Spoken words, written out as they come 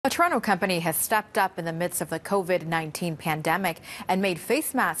A Toronto company has stepped up in the midst of the COVID-19 pandemic and made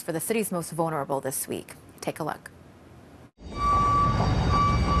face masks for the city's most vulnerable this week. Take a look. We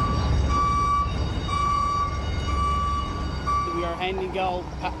are handing out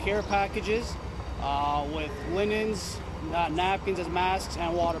care packages with linens, napkins as masks,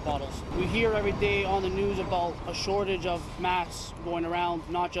 and water bottles. We hear every day on the news about a shortage of masks going around,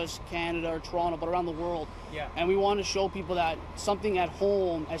 not just Canada or Toronto, but around the world. Yeah. And we want to show people that something at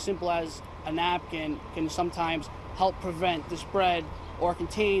home, as simple as a napkin, can sometimes help prevent the spread or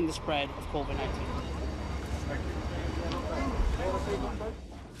contain the spread of COVID-19.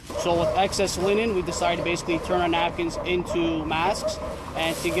 So with excess linen, we decided to basically turn our napkins into masks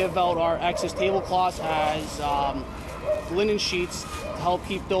and to give out our excess tablecloths as linen sheets to help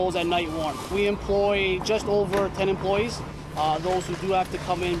keep those at night warm. We employ just over 10 employees. Those who do have to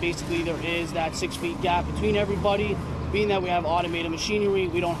come in, basically there is that 6 feet gap between everybody. Being that we have automated machinery,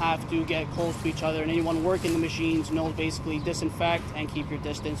 we don't have to get close to each other, and anyone working the machines knows basically disinfect and keep your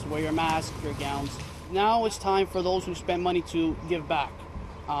distance, wear your mask, your gowns. Now it's time for those who spend money to give back.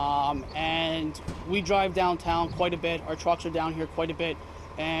 And we drive downtown quite a bit. Our trucks are down here quite a bit.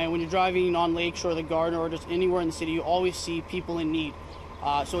 And when you're driving on Lakeshore, the Garden, or just anywhere in the city, you always see people in need.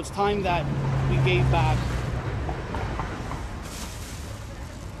 So it's time that we gave back.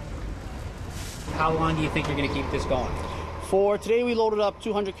 How long do you think you're going to keep this going? For today, we loaded up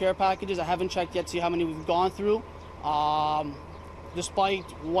 200 care packages. I haven't checked yet to see how many we've gone through. Despite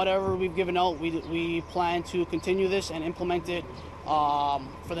whatever we've given out, we plan to continue this and implement it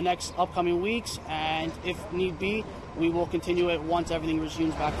for the next upcoming weeks, and if need be, we will continue it once everything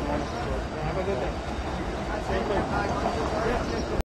resumes back to normal. Have a good day.